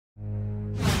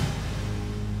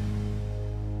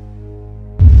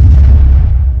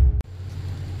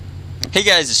Hey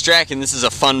guys, it's Drac, and this is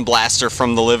a fun blaster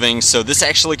from the living. So this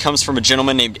actually comes from a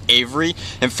gentleman named Avery.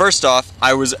 And first off,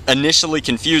 I was initially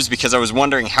confused because I was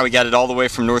wondering how he got it all the way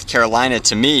from North Carolina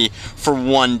to me for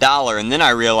 $1. And then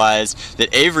I realized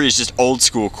that Avery is just old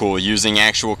school cool, using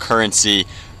actual currency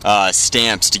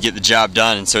stamps to get the job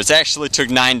done. And so it's actually took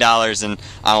 $9, and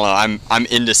I don't know, I'm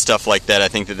into stuff like that. I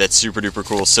think that that's super duper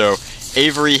cool. So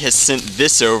Avery has sent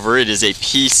this over. It is a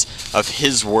piece of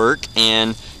his work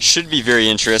and should be very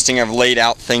interesting. I've laid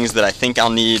out things that I think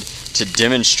I'll need to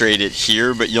demonstrate it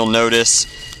here, but you'll notice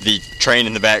the train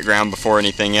in the background before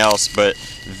anything else. But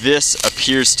this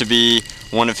appears to be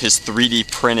one of his 3D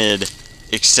printed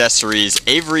accessories.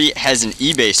 Avery has an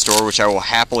eBay store, which I will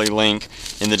happily link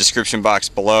in the description box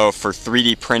below, for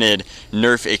 3D printed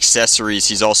Nerf accessories.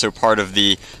 He's also part of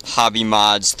the Hobby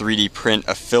Mods 3D print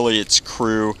affiliates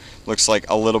crew. Looks like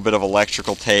a little bit of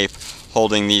electrical tape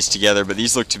holding these together, but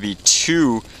these look to be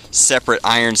two separate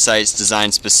iron sights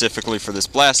designed specifically for this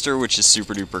blaster, which is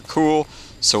super duper cool.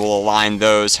 So we'll align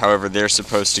those however they're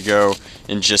supposed to go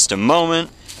in just a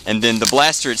moment. And then the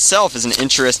blaster itself is an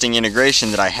interesting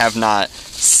integration that I have not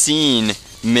seen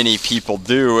many people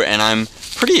do, and I'm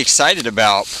pretty excited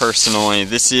about personally.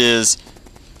 This is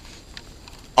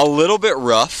a little bit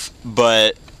rough,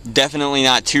 but definitely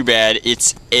not too bad.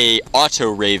 It's a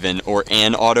Auto-Rayven, or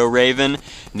an Auto-Rayven.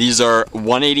 These are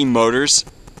 180 motors,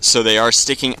 so they are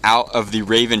sticking out of the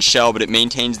Raven shell, but it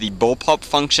maintains the Bullpup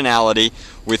functionality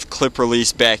with clip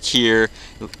release back here.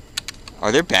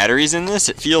 Are there batteries in this?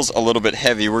 It feels a little bit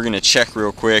heavy. We're going to check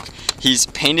real quick. He's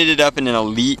painted it up in an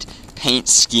Elite paint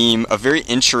scheme, a very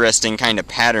interesting kind of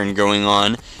pattern going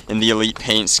on in the Elite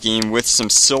paint scheme with some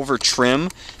silver trim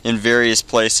in various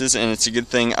places, and it's a good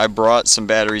thing I brought some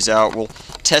batteries out. We'll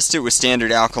test it with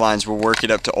standard alkalines. We'll work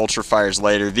it up to ultrafires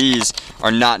later. These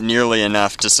are not nearly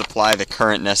enough to supply the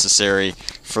current necessary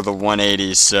for the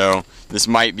 180s, so this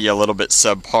might be a little bit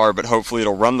subpar, but hopefully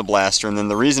it'll run the blaster. And then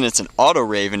the reason it's an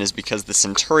Auto-Rayven is because the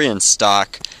Centurion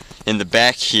stock in the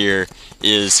back here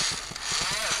is,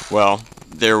 well,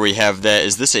 there we have that.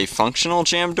 Is this a functional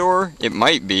jam door? It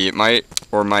might be. It might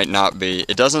or might not be.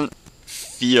 It doesn't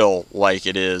feel like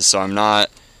it is, so I'm not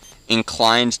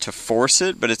inclined to force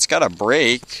it, but it's got a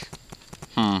brake.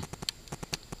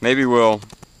 Maybe we'll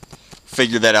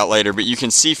figure that out later, but you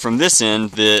can see from this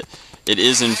end that it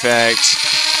is in fact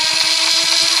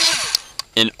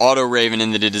an Auto-Rayven,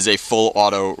 in that it is a full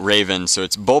Auto-Rayven. So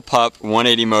it's Bullpup,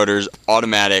 180 motors,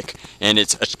 automatic, and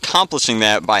it's accomplishing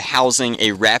that by housing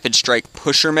a rapid strike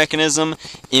pusher mechanism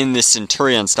in this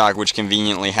Centurion stock, which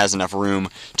conveniently has enough room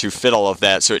to fit all of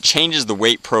that. So it changes the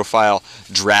weight profile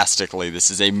drastically. This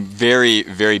is a very,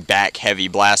 very back heavy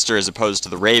blaster as opposed to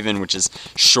the Raven, which is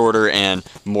shorter and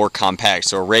more compact.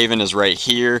 So a Raven is right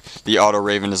here, the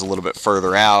Auto-Rayven is a little bit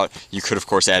further out. You could of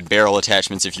course add barrel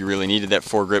attachments if you really needed that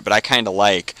foregrip, but I kind of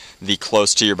like the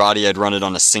close to your body. I'd run it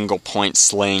on a single point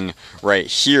sling right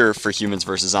here for humans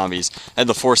versus zombies. I had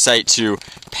the foresight to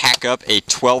pack up a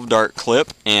 12 dart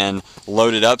clip and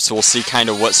load it up, so we'll see kind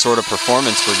of what sort of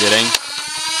performance we're getting.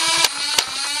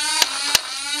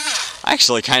 I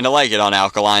actually kind of like it on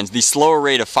alkalines. The slower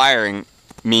rate of firing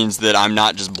means that I'm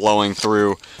not just blowing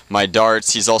through my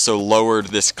darts. He's also lowered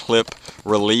this clip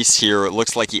release here. It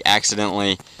looks like he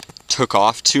accidentally took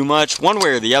off too much. One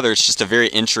way or the other, it's just a very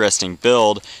interesting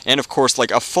build. And of course,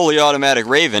 like a fully automatic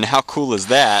Raven, how cool is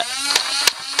that?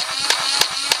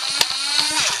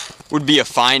 Would be a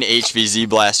fine HVZ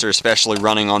blaster, especially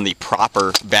running on the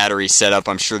proper battery setup.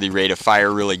 I'm sure the rate of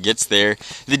fire really gets there.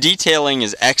 The detailing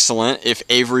is excellent. If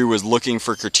Avery was looking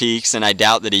for critiques, and I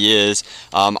doubt that he is,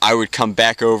 I would come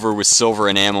back over with silver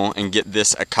enamel and get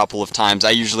this a couple of times.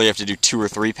 I usually have to do 2 or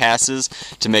 3 passes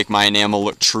to make my enamel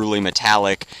look truly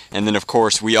metallic, and then of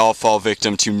course we all fall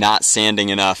victim to not sanding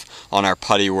enough on our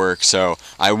putty work, so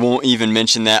I won't even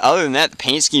mention that. Other than that, the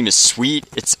paint scheme is sweet.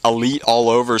 It's Elite all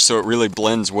over, so it really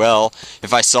blends well.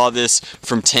 If I saw this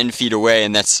from 10 feet away,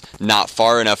 and that's not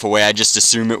far enough away, I just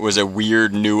assume it was a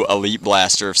weird new Elite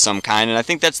blaster of some kind, and I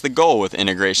think that's the goal with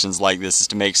integrations like this, is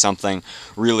to make something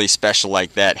really special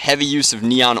like that. Heavy use of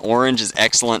neon orange is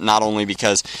excellent, not only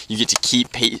because you get to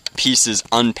keep pieces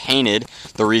unpainted.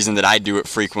 The reason that I do it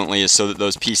frequently is so that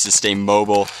those pieces stay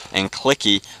mobile and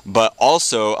clicky, but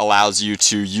also allows you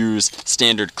to use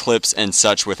standard clips and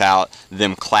such without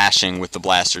them clashing with the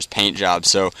blaster's paint job.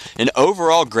 So an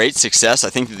overall great success. I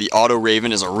think that the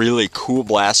Auto-Rayven is a really cool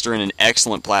blaster and an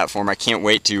excellent platform. I can't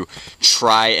wait to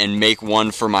try and make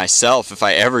one for myself if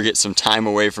I ever get some time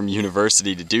away from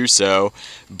university to do so.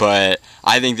 But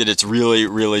I think that it's really,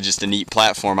 really just a neat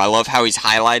platform. I love how he's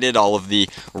highlighted all of the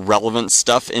relevant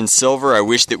stuff in silver. I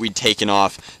wish that we'd taken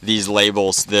off these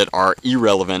labels that are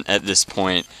irrelevant at this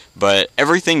point but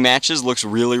everything matches, looks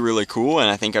really, really cool, and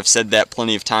I think I've said that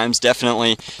plenty of times.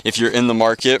 Definitely, if you're in the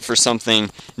market for something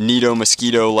neato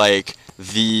mosquito like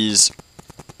these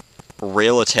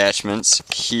rail attachments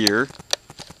here,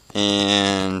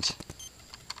 and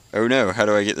oh no, how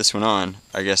do I get this one on?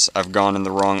 I guess I've gone in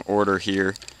the wrong order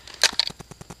here.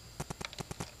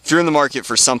 If you're in the market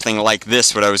for something like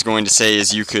this, what I was going to say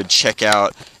is you could check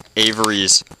out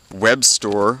Avery's web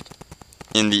store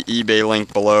in the eBay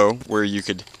link below, where you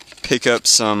could pick up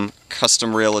some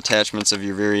custom rail attachments of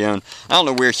your very own. I don't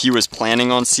know where he was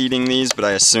planning on seating these, but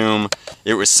I assume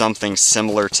it was something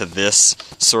similar to this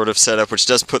sort of setup, which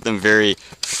does put them very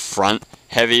front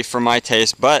heavy for my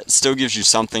taste, but still gives you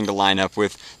something to line up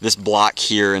with. This block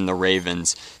here in the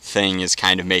Ravens thing is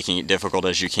kind of making it difficult,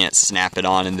 as you can't snap it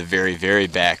on in the very, very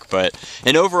back. But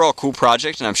an overall cool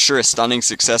project, and I'm sure a stunning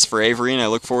success for Avery, and I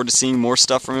look forward to seeing more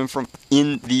stuff from him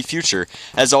in the future.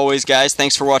 As always, guys,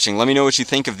 thanks for watching. Let me know what you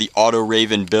think of the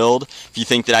Auto-Rayven build. If you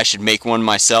think that I should make one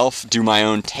myself, do my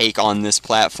own take on this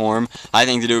platform, I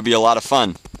think that it would be a lot of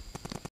fun.